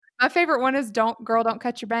My favorite one is don't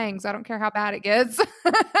cut your bangs. I don't care how bad it gets.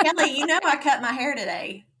 Kelly, I cut my hair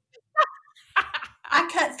today. I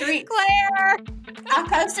cut 3. Claire! I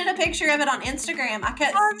posted a picture of it on Instagram. I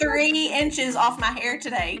cut 3 inches off my hair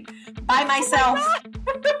today by myself.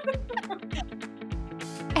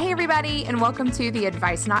 Hey, everybody, and welcome to the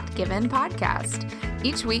Advice Not Given podcast.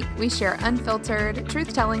 Each week, we share unfiltered,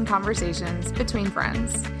 truth-telling conversations between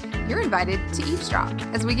friends. You're invited to eavesdrop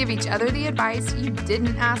as we give each other the advice you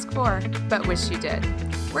didn't ask for, but wish you did.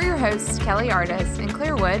 We're your hosts, Kelly Artis and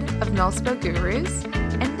Claire Wood of Millspoke Gurus,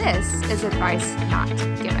 and this is Advice Not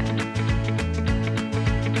Given.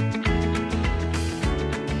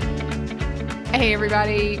 Hey,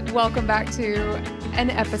 everybody. Welcome back to an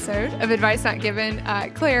episode of Advice Not Given.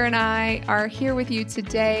 Claire and I are here with you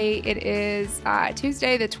today. It is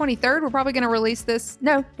Tuesday the 23rd. We're probably going to release this.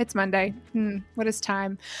 No, it's Monday. What is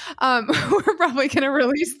time? We're probably going to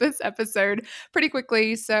release this episode pretty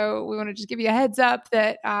quickly. So we want to just give you a heads up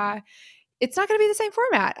that it's not going to be the same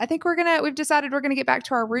format. I think we've decided we're going to get back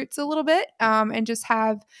to our roots a little bit and just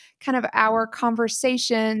have kind of our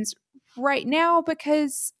conversations right now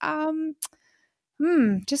because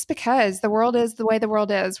just because the world is the way the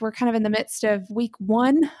world is. We're kind of in the midst of week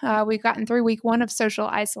one. We've gotten through week one of social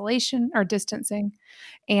isolation or distancing.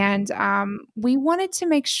 And we wanted to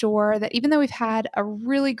make sure that even though we've had a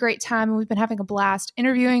really great time and we've been having a blast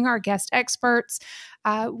interviewing our guest experts,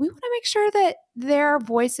 we want to make sure that their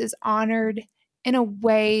voice is honored in a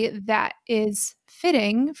way that is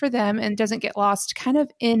fitting for them and doesn't get lost kind of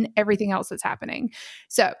in everything else that's happening.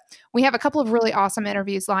 So we have a couple of really awesome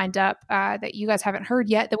interviews lined up that you guys haven't heard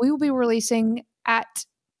yet that we will be releasing at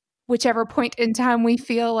whichever point in time we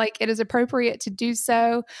feel like it is appropriate to do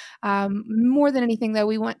so. More than anything, though,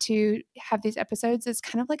 we want to have these episodes as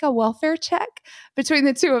kind of like a welfare check between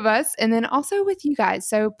the two of us and then also with you guys.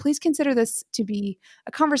 So please consider this to be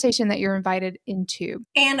a conversation that you're invited into.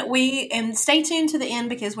 And stay tuned to the end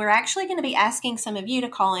because we're actually going to be asking some of you to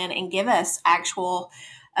call in and give us actual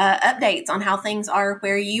updates on how things are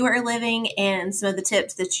where you are living and some of the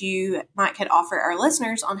tips that you could offer our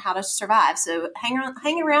listeners on how to survive. So hang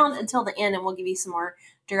around until the end and we'll give you some more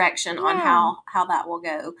direction on how that will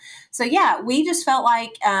go. So we just felt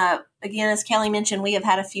like, again, as Kelly mentioned, we have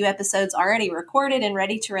had a few episodes already recorded and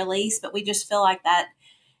ready to release, but we just feel like that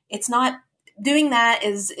it's not doing that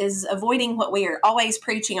is avoiding what we are always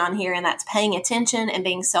preaching on here, and that's paying attention and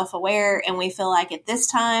being self-aware. And we feel like at this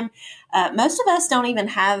time, most of us don't even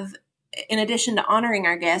have, in addition to honoring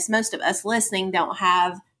our guests, most of us listening don't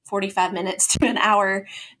have 45 minutes to an hour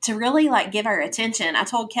to really give our attention. I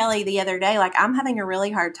told Kelly the other day, I'm having a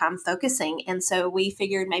really hard time focusing. And so we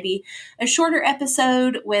figured maybe a shorter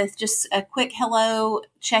episode with just a quick hello,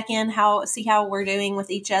 check in, see how we're doing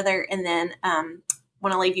with each other. And then,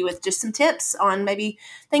 want to leave you with just some tips on maybe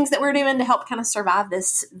things that we're doing to help kind of survive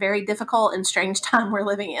this very difficult and strange time we're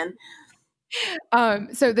living in.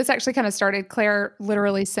 So this actually kind of started, Claire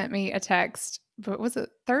literally sent me a text, but was it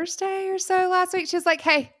Thursday or so last week? She was like,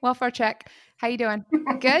 hey, welfare check. How you doing?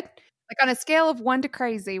 Good? On a scale of 1 to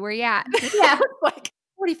crazy, where you at? Yeah.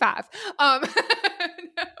 45. No.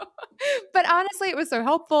 But honestly, it was so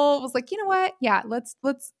helpful. It was like, you know what? Yeah, let's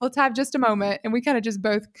have just a moment. And we kind of just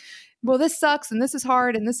both, well, this sucks and this is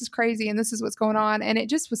hard and this is crazy and this is what's going on. And it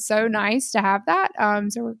just was so nice to have that.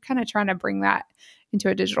 So we're kind of trying to bring that into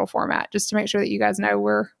a digital format just to make sure that you guys know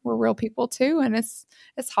we're real people too. And it's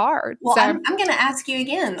hard. Well, so, I'm going to ask you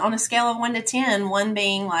again on a scale of 1 to 10, 1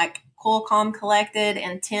 being cool, calm, collected,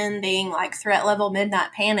 and 10 being threat level,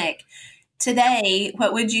 midnight panic. Today,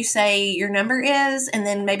 what would you say your number is? And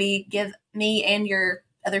then maybe give me and your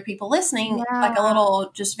other people listening a little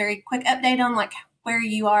just very quick update on where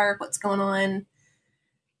you are, what's going on.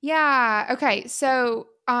 Yeah. Okay. So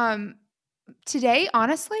today,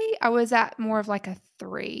 honestly, I was at more of a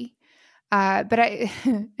 3. But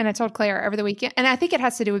I told Claire over the weekend, and I think it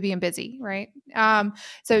has to do with being busy, right?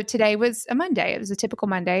 So today was a Monday. It was a typical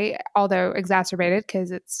Monday, although exacerbated because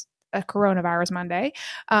it's a coronavirus Monday.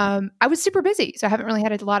 I was super busy, so I haven't really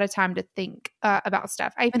had a lot of time to think about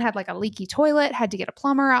stuff. I even had a leaky toilet, had to get a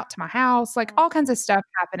plumber out to my house, all kinds of stuff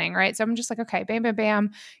happening, right? So I'm just okay, bam, bam,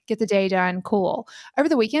 bam, get the day done, cool. Over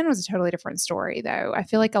the weekend was a totally different story, though. I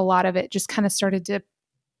feel like a lot of it just kind of started to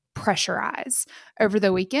pressurize over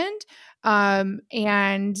the weekend.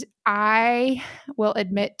 And I will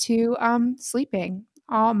admit to sleeping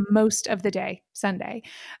most of the day Sunday.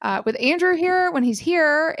 With Andrew here, when he's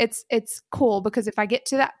here, it's cool because if I get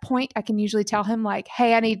to that point, I can usually tell him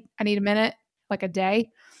hey, I need a minute, a day.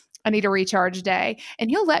 I need a recharge day. And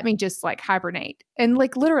he'll let me just hibernate. And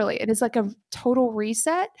literally, it is a total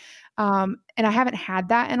reset. And I haven't had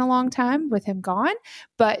that in a long time with him gone,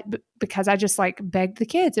 but because I just like begged the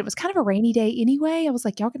kids. It was kind of a rainy day anyway. I was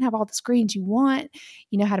like, y'all can have all the screens you want.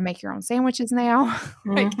 You know how to make your own sandwiches now.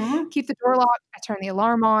 Like, Mm-hmm. keep the door locked. I turn the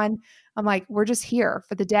alarm on. I'm like, we're just here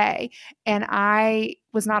for the day. And I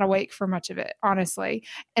was not awake for much of it, honestly.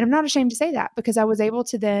 And I'm not ashamed to say that because I was able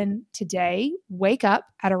to then today wake up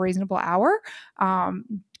at a reasonable hour,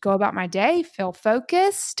 go about my day, feel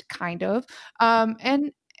focused, kind of.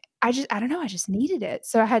 And I don't know, I just needed it.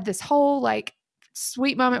 So I had this whole like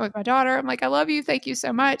sweet moment with my daughter. I'm like, I love you. Thank you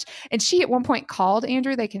so much. And she at one point called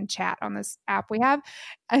Andrew. They can chat on this app we have.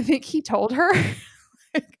 I think he told her,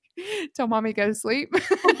 tell mommy go to sleep.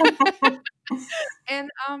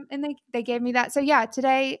 And they gave me that. So yeah,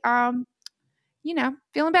 today,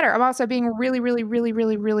 feeling better. I'm also being really, really, really,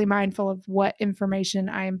 really, really mindful of what information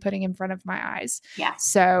I am putting in front of my eyes. Yeah.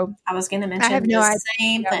 So I was going to I mention have no the idea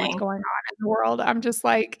same what's thing. going on in the world. I'm just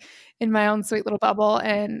like in my own sweet little bubble,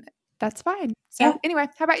 and that's fine. So Yeah. anyway,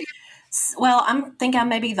 how about you? Well, I'm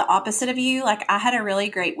maybe the opposite of you. Like I had a really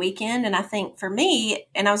great weekend, and I think for me,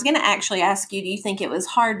 and I was going to actually ask you, do you think it was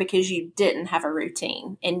hard because you didn't have a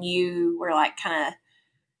routine and you were like kind of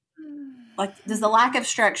like, does the lack of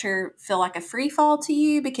structure feel like a free fall to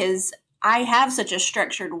you? Because I have such a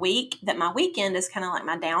structured week that my weekend is kind of like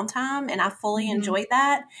my downtime, and I fully enjoyed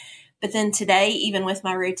that. But then today, even with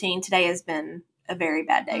my routine, today has been a very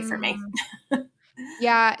bad day for me.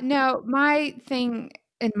 Yeah, no, my thing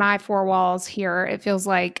in my four walls here, it feels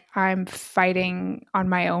like I'm fighting on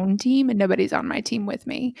my own team and nobody's on my team with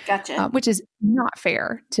me. Gotcha. Which is not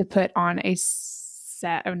fair to put on a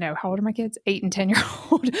set. Oh no, how old are my kids? 8 and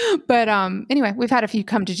 10-year-old. But anyway, we've had a few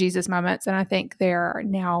come to Jesus moments, and I think they're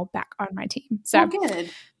now back on my team. So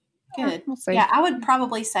good. We'll see. Yeah, I would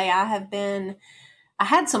probably say I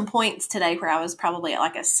had some points today where I was probably at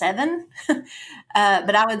like a 7. But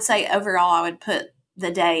I would say overall I would put the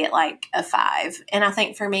day at like a 5. And I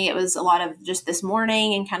think for me, it was a lot of just this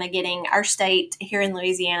morning and kind of getting our state here in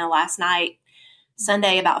Louisiana last night,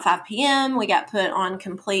 Sunday about 5 p.m. We got put on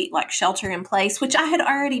complete like shelter in place, which I had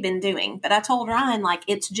already been doing. But I told Ryan, like,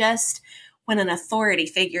 it's just when an authority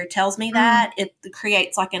figure tells me that, it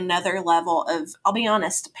creates like another level of, I'll be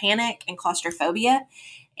honest, panic and claustrophobia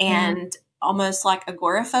and almost like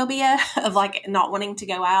agoraphobia of like not wanting to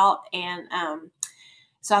go out. And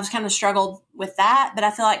so I've kind of struggled with that. But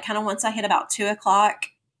I feel like kind of once I hit about 2:00,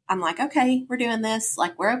 I'm like, okay, we're doing this.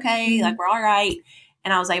 Like, we're okay. Like, we're all right.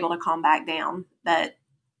 And I was able to calm back down. But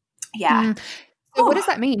yeah. So what does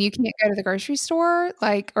that mean? You can't go to the grocery store?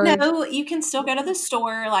 No, you can still go to the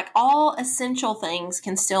store. Like all essential things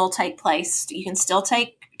can still take place. You can still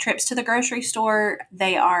take trips to the grocery store.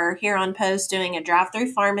 They are here on post doing a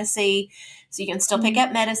drive-through pharmacy. So you can still pick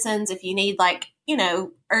up medicines if you need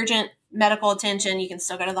urgent medical attention. You can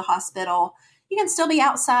still go to the hospital. You can still be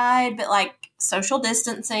outside, but like social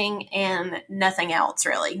distancing and nothing else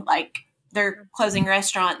really. Like they're closing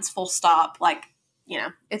restaurants, full stop. Like,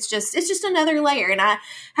 it's just another layer. And I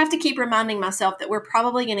have to keep reminding myself that we're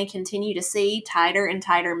probably going to continue to see tighter and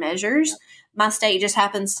tighter measures. My state just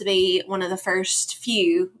happens to be one of the first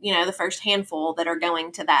few, the first handful that are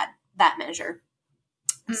going to that measure.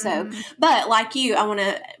 So, but like you, I want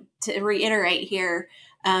to reiterate here,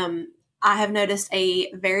 I have noticed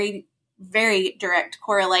a very, very direct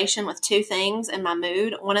correlation with 2 things in my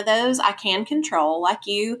mood. One of those I can control, like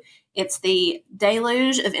you. It's the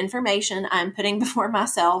deluge of information I'm putting before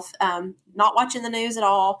myself, not watching the news at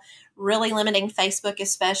all, really limiting Facebook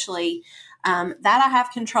especially. That I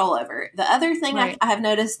have control over. The other thing I have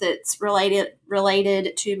noticed that's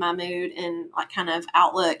related to my mood and like kind of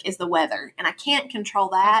outlook is the weather. And I can't control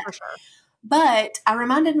that. For sure. But I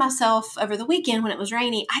reminded myself over the weekend when it was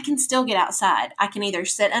rainy, I can still get outside. I can either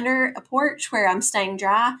sit under a porch where I'm staying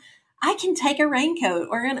dry. I can take a raincoat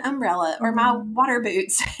or an umbrella or my water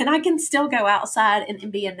boots, and I can still go outside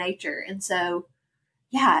and be in nature. And so,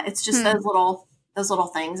 yeah, it's just those little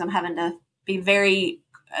things I'm having to be very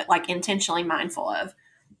intentionally mindful of.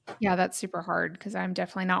 Yeah, that's super hard because I'm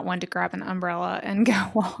definitely not one to grab an umbrella and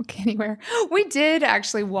go walk anywhere. We did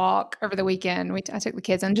actually walk over the weekend. I took the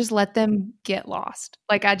kids and just let them get lost.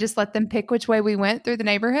 Like I just let them pick which way we went through the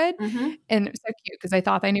neighborhood. And it was so cute because they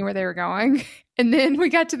thought they knew where they were going. And then we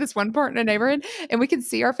got to this one part in the neighborhood and we could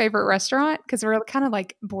see our favorite restaurant because we're kind of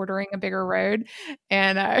like bordering a bigger road.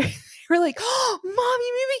 And we're like, oh, Mommy,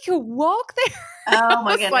 maybe we could walk there. Oh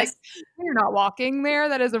my goodness. Like, we're not walking there.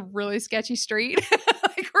 That is a really sketchy street.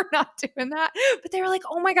 Like we're not doing that. But they were like,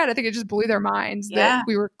 oh my God, I think it just blew their minds that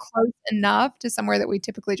we were close enough to somewhere that we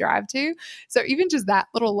typically drive to. So even just that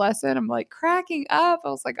little lesson, I'm like cracking up. I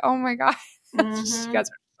was like, oh my God. You guys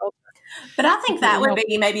are But I think that would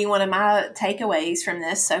be maybe one of my takeaways from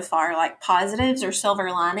this so far, like positives or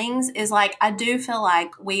silver linings, is like I do feel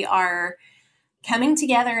like we are coming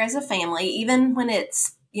together as a family, even when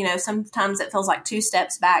it's, sometimes it feels like two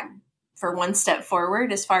steps back for one step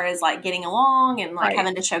forward as far as like getting along and like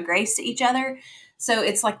having to show grace to each other. So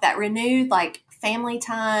it's like that renewed like family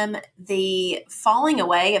time, the falling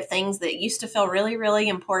away of things that used to feel really, really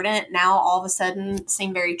important now all of a sudden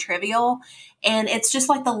seem very trivial. And it's just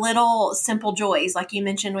like the little simple joys, like you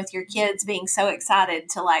mentioned with your kids being so excited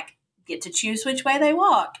to like get to choose which way they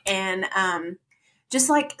walk. And just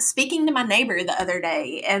like speaking to my neighbor the other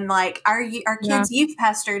day, and like our kids' youth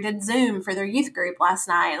pastor did Zoom for their youth group last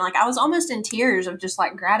night. And like I was almost in tears of just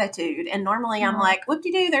like gratitude. And normally I'm like,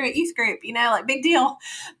 whoop-de-doo, they're at youth group, like big deal.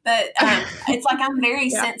 But it's like I'm very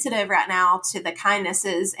sensitive right now to the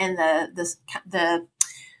kindnesses and the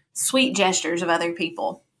sweet gestures of other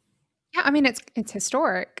people. Yeah, I mean, it's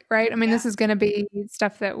historic, right? I mean, this is going to be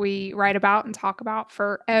stuff that we write about and talk about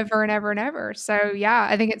forever and ever and ever. So, yeah,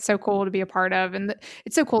 I think it's so cool to be a part of. And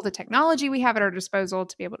it's so cool the technology we have at our disposal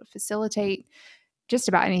to be able to facilitate just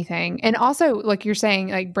about anything. And also, like you're saying,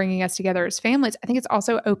 like bringing us together as families, I think it's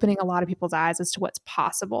also opening a lot of people's eyes as to what's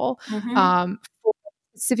possible,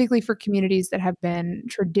 specifically for communities that have been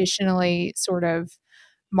traditionally sort of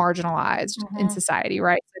marginalized in society,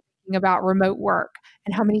 right? So thinking about remote work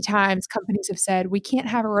and how many times companies have said, we can't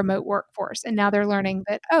have a remote workforce. And now they're learning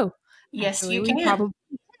that, yes, actually, you can. Probably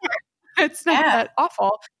it's not that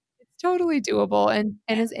awful. It's totally doable. And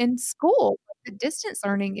is in school. The distance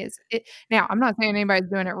learning is it. Now, I'm not saying anybody's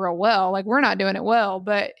doing it real well. Like we're not doing it well,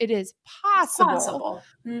 but it is possible.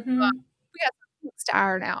 We got things to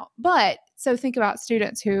iron out. But so think about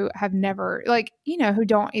students who have never, who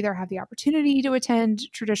don't either have the opportunity to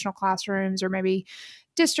attend traditional classrooms or maybe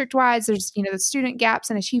district-wise, there's, the student gaps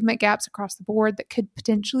and achievement gaps across the board that could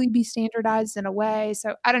potentially be standardized in a way.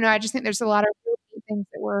 So I don't know. I just think there's a lot of really things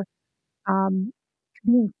that we're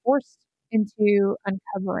being forced into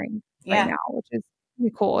uncovering right now, which is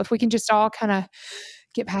really cool. If we can just all kind of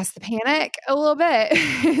get past the panic a little bit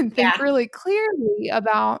and think really clearly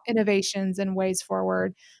about innovations and ways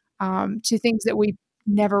forward to things that we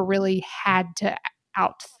never really had to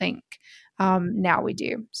outthink. Now we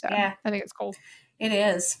do. So I think it's cool. It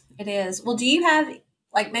is. It is. Well, do you have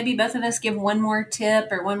like maybe both of us give one more tip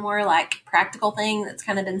or one more like practical thing that's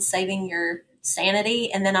kind of been saving your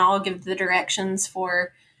sanity, and then I'll give the directions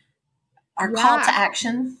for our call to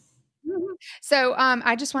action. So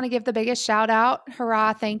I just want to give the biggest shout out,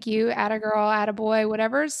 hurrah, thank you, atta girl, atta boy,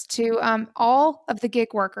 whatever's, to all of the gig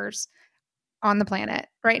workers on the planet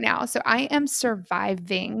right now. So I am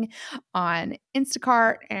surviving on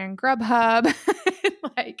Instacart and Grubhub,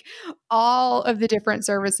 like all of the different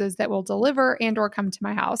services that will deliver and or come to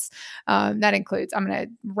my house. That includes, I'm going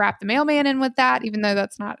to wrap the mailman in with that, even though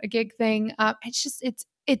that's not a gig thing.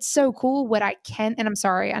 It's so cool what I can. And I'm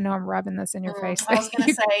sorry, I know I'm rubbing this in your face. I was going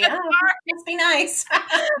to say, must be nice. I'm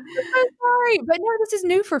sorry. But no, this is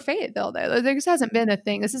new for Fayetteville, though. This hasn't been a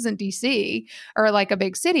thing. This isn't DC or like a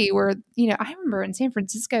big city where, I remember in San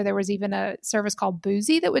Francisco, there was even a service called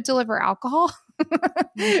Boozy that would deliver alcohol.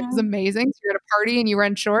 It was amazing. So you're at a party and you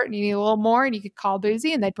run short and you need a little more and you could call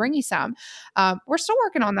Boozy and they'd bring you some. We're still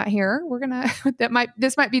working on that here. We're going to,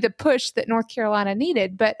 this might be the push that North Carolina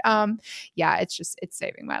needed, but it's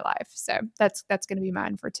saving my life. So that's going to be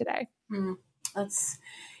mine for today.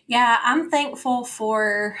 I'm thankful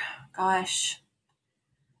for,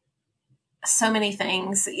 so many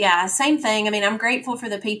things. Yeah, same thing. I mean, I'm grateful for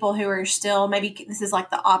the people who are still, maybe this is like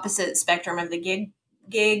the opposite spectrum of the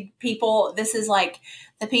gig people. This is like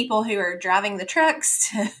the people who are driving the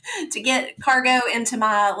trucks to get cargo into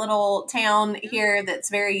my little town here that's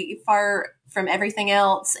very far from everything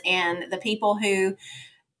else. And the people who,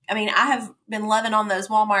 I have been loving on those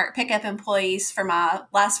Walmart pickup employees for my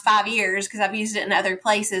last 5 years because I've used it in other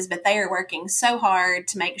places, but they are working so hard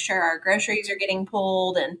to make sure our groceries are getting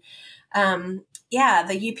pulled. And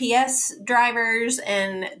the UPS drivers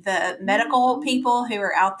and the medical people who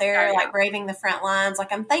are out there like braving the front lines.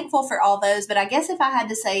 Like I'm thankful for all those, but I guess if I had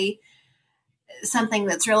to say something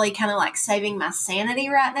that's really kind of like saving my sanity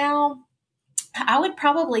right now, I would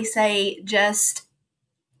probably say just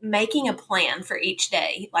making a plan for each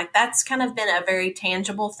day. Like that's kind of been a very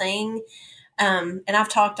tangible thing. And I've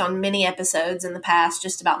talked on many episodes in the past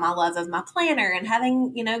just about my love of my planner and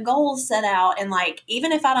having, goals set out. And like,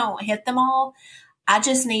 even if I don't hit them all, I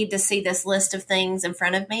just need to see this list of things in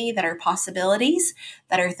front of me that are possibilities,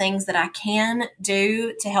 that are things that I can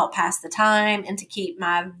do to help pass the time and to keep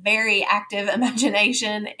my very active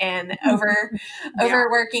imagination and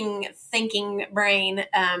overworking thinking brain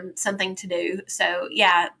something to do. So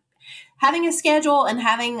having a schedule and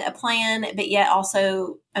having a plan, but yet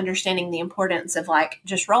also understanding the importance of like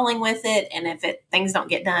just rolling with it. And if things don't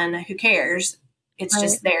get done, who cares? It's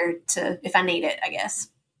just there if I need it, I guess.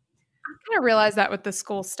 I kind of realized that with the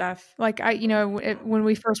school stuff. Like when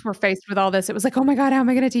we first were faced with all this, it was like, oh my God, how am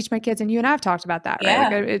I going to teach my kids? And you and I have talked about that,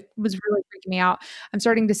 right? Like it was really freaking me out. I'm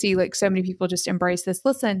starting to see like so many people just embrace this.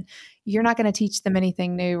 Listen, you're not going to teach them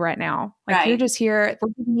anything new right now. Like you're just here. We're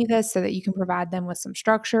giving you this so that you can provide them with some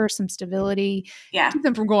structure, some stability, keep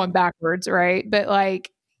them from going backwards. Right. But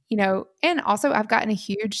like, and also I've gotten a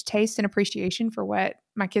huge taste and appreciation for what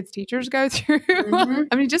my kids' teachers go through. Mm-hmm.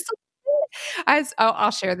 I mean,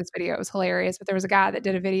 I'll share this video. It was hilarious, but there was a guy that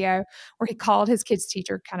did a video where he called his kid's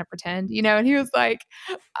teacher kind of pretend, and he was like,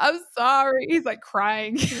 I'm sorry. He's like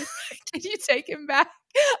crying. Can you take him back?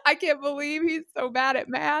 I can't believe he's so bad at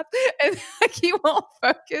math. And like he won't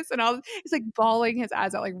focus. And he's like bawling his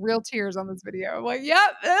eyes out, like real tears on this video. I'm like,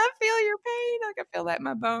 yep, I feel your pain. Like I feel that in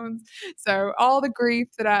my bones. So all the grief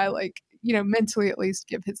that I like, mentally at least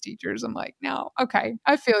give his teachers, I'm like, no, okay,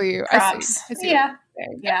 I feel you. Props. I see yeah.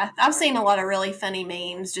 I've seen a lot of really funny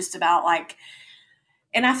memes just about like,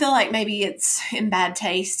 and I feel like maybe it's in bad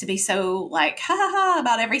taste to be so like, ha ha ha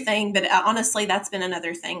about everything. But honestly, that's been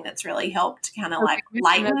another thing that's really helped kind of like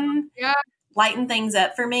lighten things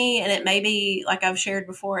up for me. And it may be like I've shared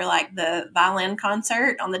before, like the violin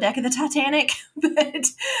concert on the deck of the Titanic. But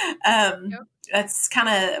that's kind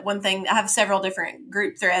of one thing. I have several different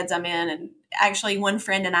group threads I'm in, and actually one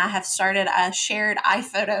friend and I have started a shared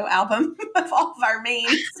iPhoto album of all of our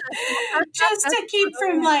memes just to keep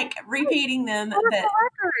from like repeating them. But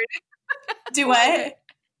do what?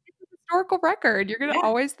 Historical record. You're going to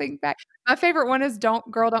always think back. My favorite one is don't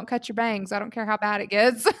cut your bangs. I don't care how bad it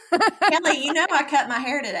gets. Kelly, I cut my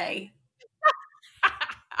hair today.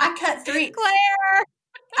 I cut 3. Claire.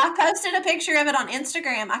 I posted a picture of it on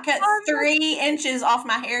Instagram. I cut 3 inches off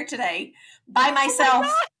my hair today by myself.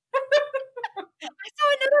 I saw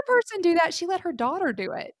another person do that. She let her daughter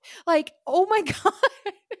do it. Like, oh my God.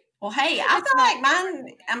 Well, hey, I feel like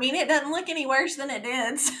mine, I mean, it doesn't look any worse than it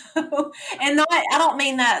did. So, and I don't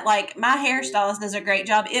mean that, like, my hairstylist does a great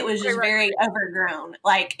job. It was just very overgrown.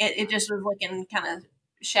 Like, it just was looking kind of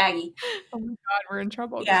shaggy. Oh my God, we're in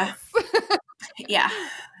trouble. Yeah. Yeah.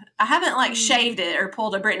 I haven't, shaved it or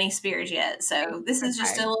pulled a Britney Spears yet. So this is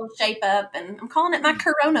just a little shape up, and I'm calling it my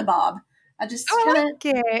Corona Bob. I just like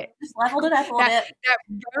it. Just leveled it up a little bit. That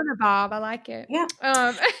Corona Bob, I like it. Yeah.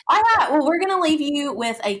 All right. Well, we're going to leave you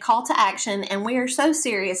with a call to action, and we are so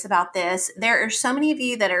serious about this. There are so many of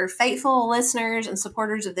you that are faithful listeners and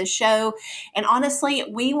supporters of this show, and honestly,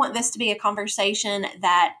 we want this to be a conversation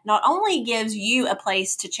that not only gives you a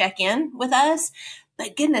place to check in with us,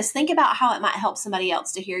 but goodness, think about how it might help somebody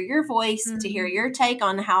else to hear your voice, to hear your take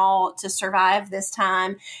on how to survive this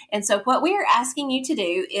time. And so what we are asking you to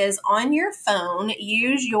do is on your phone,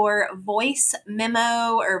 use your voice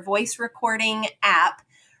memo or voice recording app,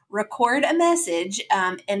 record a message,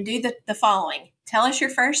 and do the following. Tell us your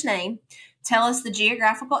first name. Tell us the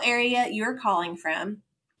geographical area you're calling from.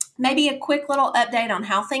 Maybe a quick little update on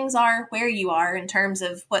how things are where you are in terms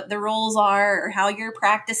of what the rules are or how you're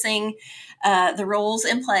practicing the rules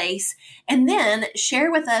in place. And then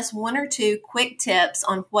share with us 1 or 2 quick tips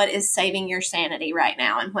on what is saving your sanity right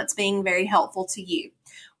now and what's being very helpful to you.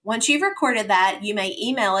 Once you've recorded that, you may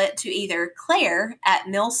email it to either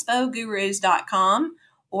Claire@milspogurus.com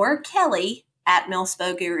or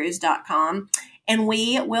Kelly@milspogurus.com, and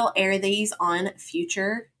we will air these on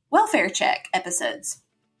future Welfare Check episodes.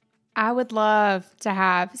 I would love to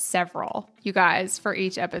have several, you guys, for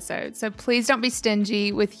each episode. So please don't be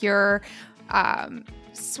stingy with your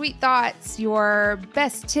sweet thoughts, your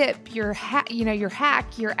best tip, your hack, your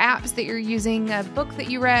apps that you're using, a book that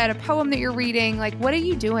you read, a poem that you're reading. Like, what are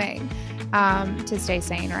you doing to stay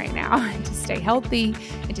sane right now, and to stay healthy,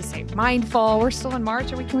 and to stay mindful? We're still in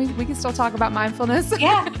March, and we can still talk about mindfulness.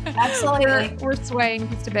 Yeah, absolutely. we're swaying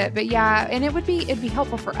just a bit, but yeah, and it'd be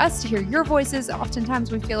helpful for us to hear your voices. Oftentimes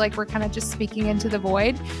we feel like we're kind of just speaking into the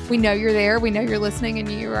void. We know you're there, we know you're listening, and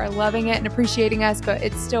you are loving it and appreciating us, but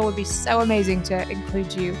it still would be so amazing to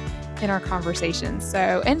include you in our conversations.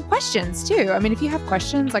 So, and questions too. I mean, if you have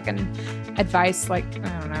questions, like an advice, like,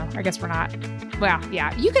 I don't know, I guess we're not, well,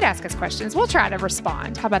 yeah, you could ask us questions. We'll try to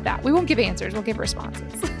respond. How about that? We won't give answers. We'll give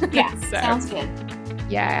responses. Yeah, sounds good.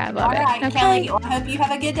 Yeah, I love it. All right, okay. Kelly, well, I hope you have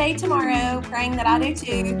a good day tomorrow. Praying that I do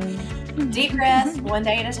too. Deep breath, one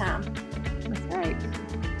day at a time.